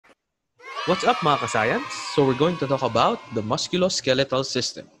What's up mga ka-science? So we're going to talk about the musculoskeletal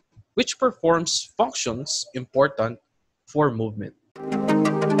system, which performs functions important for movement.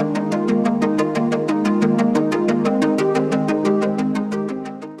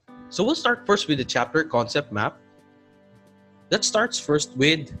 So we'll start first with the chapter concept map. That starts first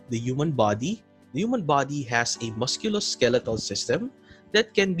with the human body. The human body has a musculoskeletal system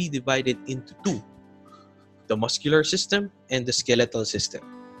that can be divided into two: the muscular system and the skeletal system.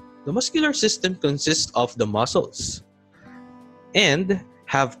 The muscular system consists of the muscles and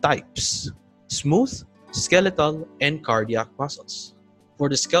have types: smooth, skeletal, and cardiac muscles. For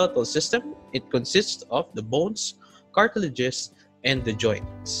the skeletal system, it consists of the bones, cartilages, and the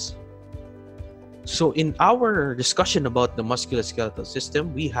joints. So in our discussion about the musculoskeletal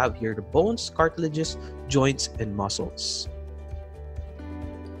system, we have here the bones, cartilages, joints, and muscles.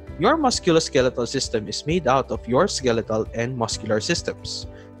 Your musculoskeletal system is made out of your skeletal and muscular systems.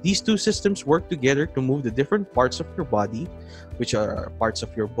 These two systems work together to move the different parts of your body, which are parts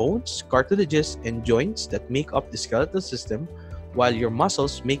of your bones, cartilages, and joints that make up the skeletal system, while your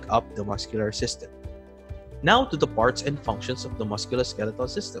muscles make up the muscular system. Now to the parts and functions of the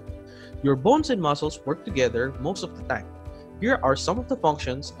musculoskeletal system. Your bones and muscles work together most of the time. Here are some of the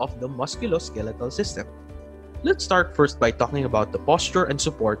functions of the musculoskeletal system. Let's start first by talking about the posture and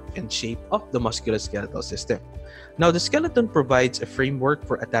support and shape of the musculoskeletal system. Now, the skeleton provides a framework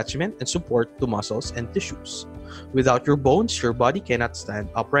for attachment and support to muscles and tissues. Without your bones, your body cannot stand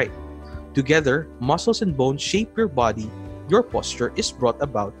upright. Together, muscles and bones shape your body. Your posture is brought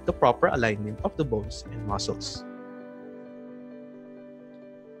about the proper alignment of the bones and muscles.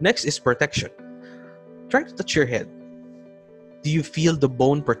 Next is protection. Try to touch your head. Do you feel the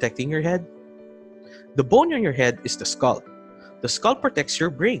bone protecting your head? The bone on your head is the skull. The skull protects your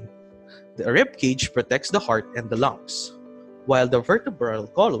brain. The rib cage protects the heart and the lungs, while the vertebral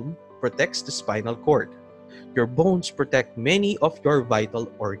column protects the spinal cord. Your bones protect many of your vital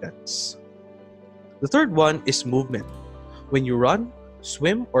organs. The third one is movement. When you run,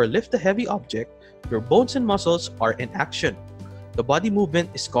 swim, or lift a heavy object, your bones and muscles are in action. The body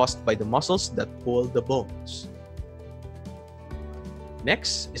movement is caused by the muscles that pull the bones.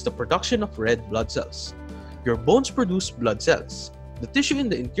 Next is the production of red blood cells. Your bones produce blood cells. The tissue in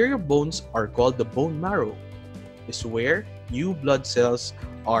the interior bones are called the bone marrow. Is where new blood cells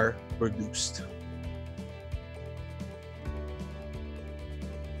are produced.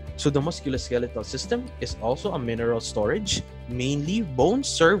 So the musculoskeletal system is also a mineral storage. Mainly, bones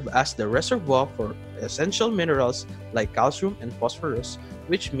serve as the reservoir for essential minerals like calcium and phosphorus,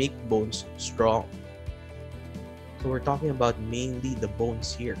 which make bones strong. So we're talking about mainly the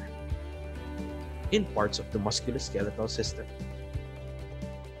bones here in parts of the musculoskeletal system.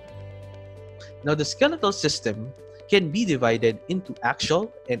 Now, the skeletal system can be divided into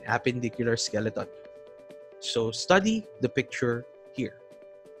axial and appendicular skeleton. So study the picture here.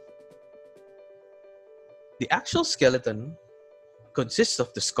 The axial skeleton consists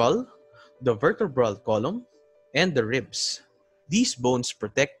of the skull, the vertebral column, and the ribs. These bones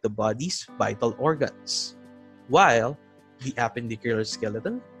protect the body's vital organs, while the appendicular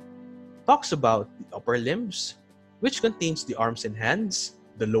skeleton talks about the upper limbs, which contains the arms and hands,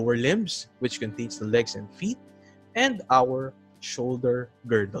 the lower limbs, which contains the legs and feet, and our shoulder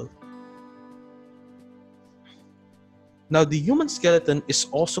girdle. Now, the human skeleton is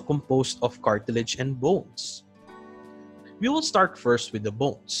also composed of cartilage and bones. We will start first with the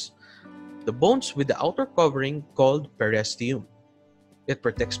bones. The bones with the outer covering called periosteum. It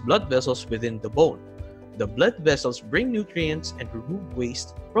protects blood vessels within the bone. The blood vessels bring nutrients and remove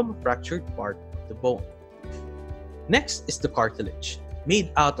waste from a fractured part of the bone. Next is the cartilage,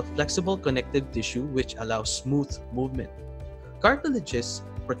 made out of flexible connective tissue which allows smooth movement. Cartilages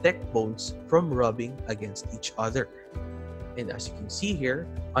protect bones from rubbing against each other. And as you can see here,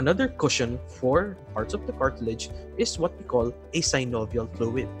 another cushion for parts of the cartilage is what we call a synovial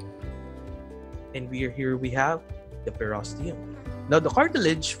fluid. And here we have the periosteum. Now, the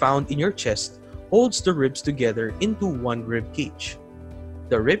cartilage found in your chest holds the ribs together into one rib cage.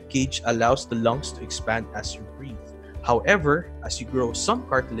 The rib cage allows the lungs to expand as you breathe. However, as you grow, some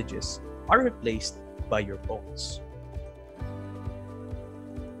cartilages are replaced by your bones.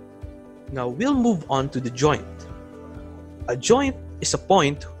 Now, we'll move on to the joint. A joint is a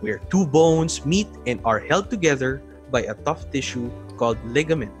point where two bones meet and are held together by a tough tissue called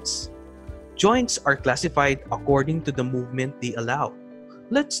ligaments. Joints are classified according to the movement they allow.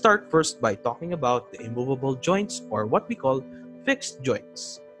 Let's start first by talking about the immovable joints, or what we call fixed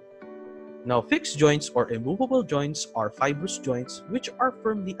joints. Now, fixed joints or immovable joints are fibrous joints which are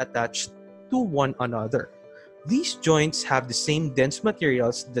firmly attached to one another. These joints have the same dense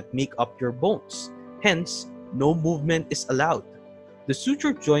materials that make up your bones. Hence, no movement is allowed. The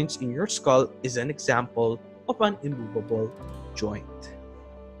suture joints in your skull is an example of an immovable joint.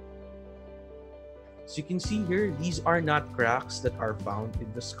 As you can see here, these are not cracks that are found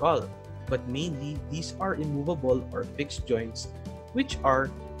in the skull, but mainly these are immovable or fixed joints which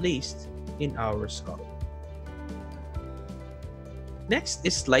are placed in our skull. Next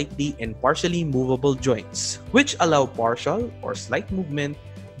is slightly and partially movable joints, which allow partial or slight movement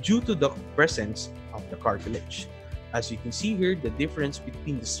due to the presence of the cartilage. As you can see here, the difference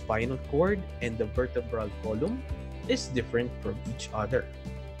between the spinal cord and the vertebral column is different from each other.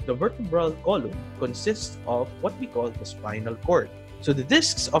 The vertebral column consists of what we call the spinal cord. So the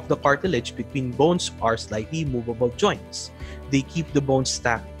discs of the cartilage between bones are slightly movable joints. They keep the bones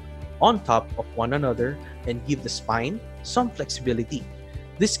stacked on top of one another and give the spine some flexibility.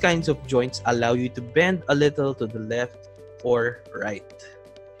 These kinds of joints allow you to bend a little to the left or right.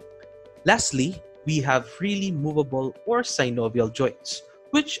 Lastly, we have freely movable or synovial joints,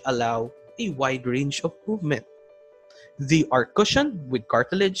 which allow a wide range of movement. They are cushioned with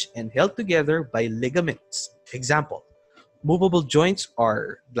cartilage and held together by ligaments. Example, movable joints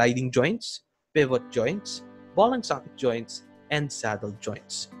are gliding joints, pivot joints, ball and socket joints, and saddle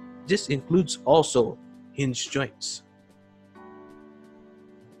joints. This includes also hinge joints.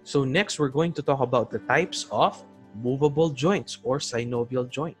 So next, we're going to talk about the types of movable joints or synovial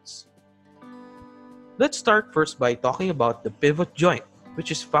joints. Let's start first by talking about the pivot joint, which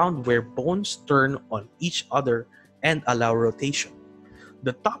is found where bones turn on each other and allow rotation.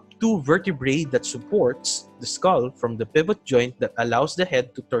 The top two vertebrae that supports the skull from the pivot joint that allows the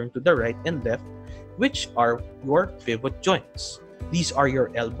head to turn to the right and left, which are your pivot joints. These are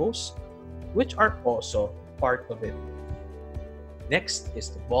your elbows, which are also part of it. Next is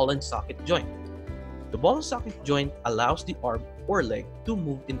the ball and socket joint. The ball and socket joint allows the arm or leg to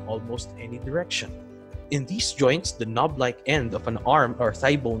move in almost any direction. In these joints, the knob-like end of an arm or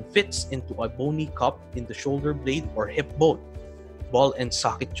thigh bone fits into a bony cup in the shoulder blade or hip bone. Ball and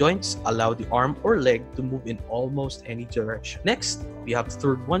socket joints allow the arm or leg to move in almost any direction. Next, we have the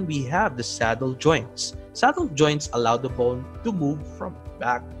third one. We have the saddle joints. Saddle joints allow the bone to move from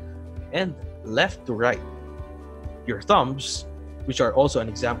back and left to right. Your thumbs, which are also an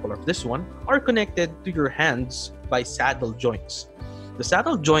example of this one, are connected to your hands by saddle joints. The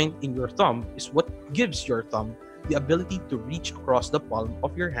saddle joint in your thumb is what gives your thumb the ability to reach across the palm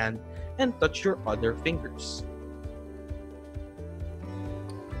of your hand and touch your other fingers.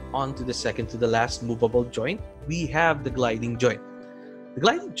 On to the second to the last movable joint, we have the gliding joint. The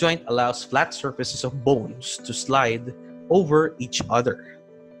gliding joint allows flat surfaces of bones to slide over each other.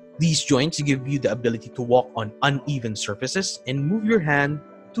 These joints give you the ability to walk on uneven surfaces and move your hand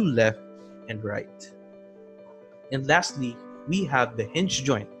to left and right. And lastly, we have the hinge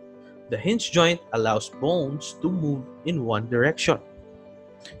joint. The hinge joint allows bones to move in one direction.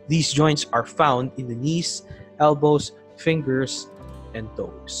 These joints are found in the knees, elbows, fingers, and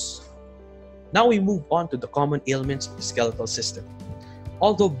toes. Now we move on to the common ailments of the skeletal system.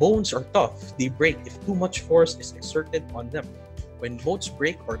 Although bones are tough, they break if too much force is exerted on them. When bones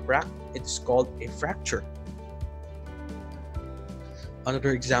break or crack, it is called a fracture.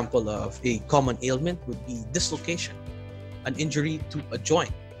 Another example of a common ailment would be dislocation, an injury to a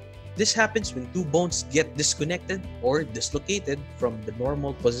joint. This happens when two bones get disconnected or dislocated from the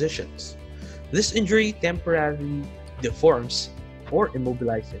normal positions. This injury temporarily deforms or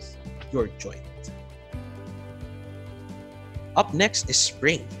immobilizes your joint. Up next is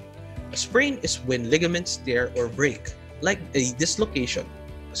sprain. A sprain is when ligaments tear or break. Like a dislocation,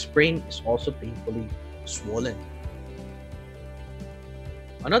 a sprain is also painfully swollen.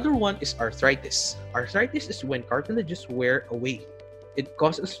 Another one is arthritis. Arthritis is when cartilages wear away. It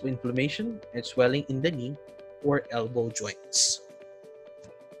causes inflammation and swelling in the knee or elbow joints.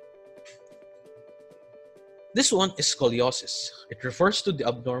 This one is scoliosis. It refers to the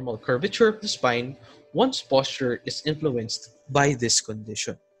abnormal curvature of the spine once posture is influenced by this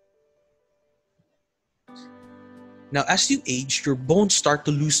condition. Now, as you age, your bones start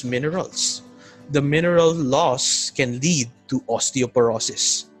to lose minerals. The mineral loss can lead to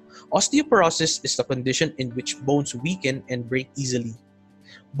osteoporosis. Osteoporosis is the condition in which bones weaken and break easily.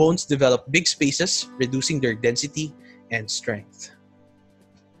 Bones develop big spaces, reducing their density and strength.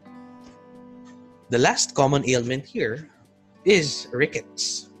 The last common ailment here is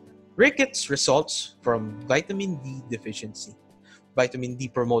rickets. Rickets results from vitamin D deficiency. Vitamin D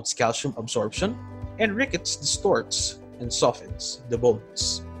promotes calcium absorption, and rickets distorts and softens the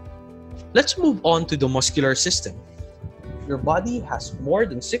bones. Let's move on to the muscular system. Your body has more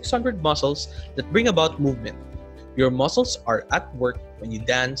than 600 muscles that bring about movement. Your muscles are at work when you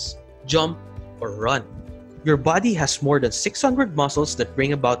dance, jump, or run. Your body has more than 600 muscles that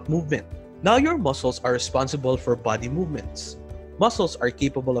bring about movement. Now your muscles are responsible for body movements. Muscles are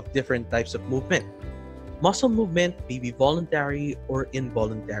capable of different types of movement. Muscle movement may be voluntary or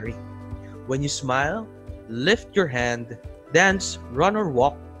involuntary. When you smile, lift your hand, dance, run, or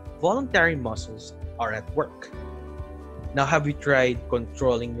walk, voluntary muscles are at work. Now, have you tried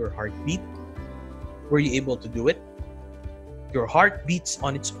controlling your heartbeat? Were you able to do it? Your heart beats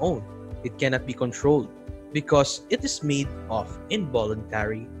on its own. It cannot be controlled because it is made of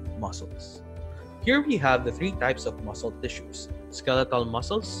involuntary muscles. Here we have the three types of muscle tissues: skeletal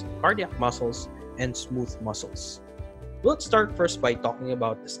muscles, cardiac muscles, and smooth muscles. Let's start first by talking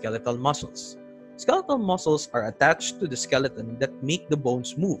about the skeletal muscles. Skeletal muscles are attached to the skeleton that make the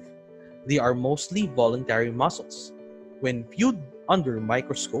bones move. They are mostly voluntary muscles. When viewed under a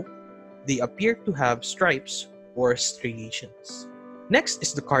microscope, they appear to have stripes or striations. Next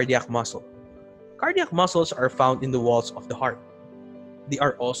is the cardiac muscle. Cardiac muscles are found in the walls of the heart. They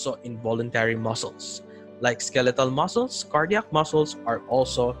are also involuntary muscles. Like skeletal muscles, cardiac muscles are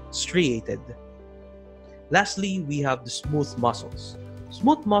also striated. Lastly, we have the smooth muscles.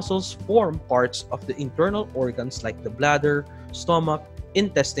 Smooth muscles form parts of the internal organs like the bladder, stomach,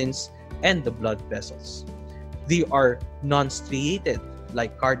 intestines, and the blood vessels. They are non-striated.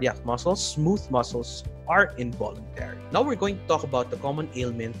 Like cardiac muscles, smooth muscles are involuntary. Now we're going to talk about the common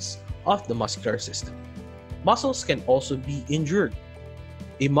ailments of the muscular system. Muscles can also be injured.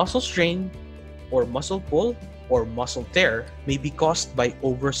 A muscle strain or muscle pull or muscle tear may be caused by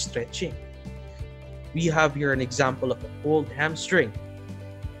overstretching. We have here an example of a pulled hamstring.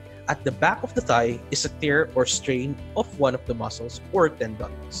 At the back of the thigh is a tear or strain of one of the muscles or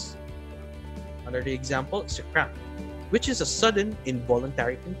tendons. Another example is a cramp, which is a sudden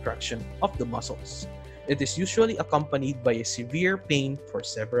involuntary contraction of the muscles. It is usually accompanied by a severe pain for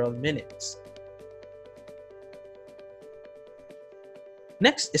several minutes.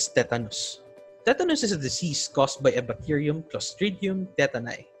 Next is tetanus. Tetanus is a disease caused by a bacterium Clostridium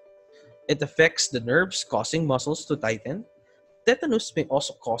tetani. It affects the nerves, causing muscles to tighten. Tetanus may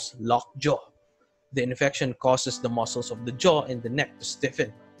also cause locked jaw. The infection causes the muscles of the jaw and the neck to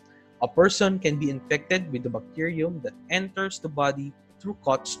stiffen. A person can be infected with the bacterium that enters the body through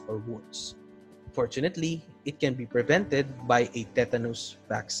cuts or wounds. Fortunately, it can be prevented by a tetanus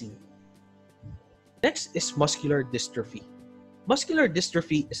vaccine. Next is muscular dystrophy. Muscular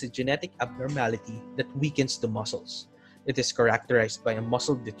dystrophy is a genetic abnormality that weakens the muscles. It is characterized by a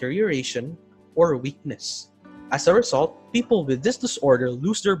muscle deterioration or weakness. As a result, people with this disorder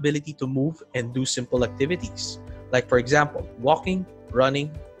lose their ability to move and do simple activities, like for example, walking,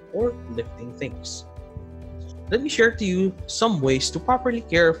 running, or lifting things. Let me share to you some ways to properly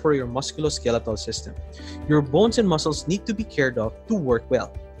care for your musculoskeletal system. Your bones and muscles need to be cared of to work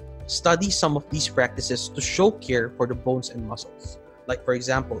well. Study some of these practices to show care for the bones and muscles, like for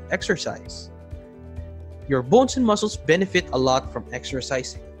example, exercise. Your bones and muscles benefit a lot from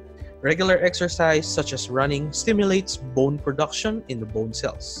exercising. Regular exercise, such as running, stimulates bone production in the bone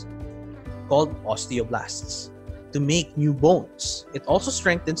cells, called osteoblasts, to make new bones. It also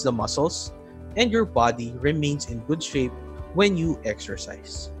strengthens the muscles, and your body remains in good shape when you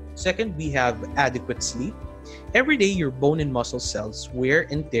exercise. Second, we have adequate sleep. Every day, your bone and muscle cells wear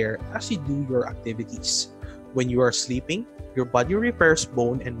and tear as you do your activities. When you are sleeping, your body repairs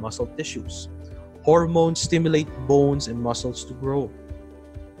bone and muscle tissues. Hormones stimulate bones and muscles to grow.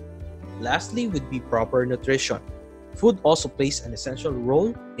 Lastly would be proper nutrition. Food also plays an essential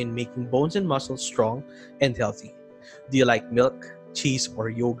role in making bones and muscles strong and healthy. Do you like milk, cheese, or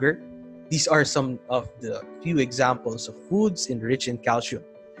yogurt? These are some of the few examples of foods enriched in calcium.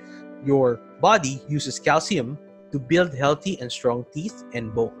 Your body uses calcium to build healthy and strong teeth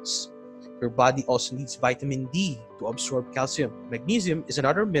and bones. Your body also needs vitamin D to absorb calcium. Magnesium is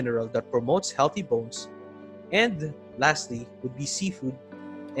another mineral that promotes healthy bones. And lastly would be seafood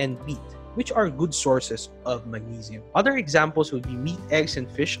and meat, which are good sources of magnesium. Other examples would be meat, eggs,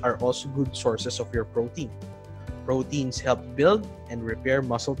 and fish are also good sources of your protein. Proteins help build and repair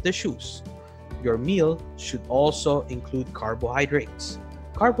muscle tissues. Your meal should also include carbohydrates.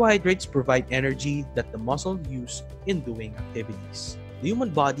 Carbohydrates provide energy that the muscle use in doing activities. The human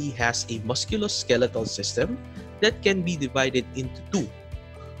body has a musculoskeletal system that can be divided into two: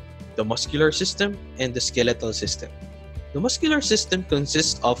 the muscular system and the skeletal system. The muscular system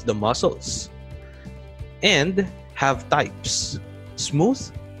consists of the muscles and have types: smooth,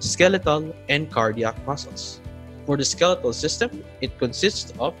 skeletal, and cardiac muscles. For the skeletal system, it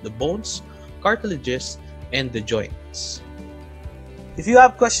consists of the bones, cartilages, and the joints. If you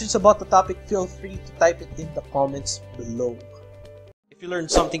have questions about the topic, feel free to type it in the comments below. If you learned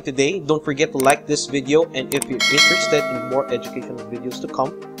something today, don't forget to like this video, and if you're interested in more educational videos to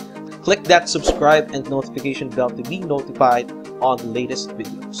come, click that subscribe and notification bell to be notified on the latest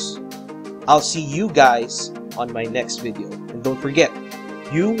videos. I'll see you guys on my next video. And don't forget,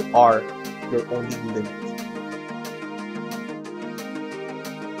 you are your only limit.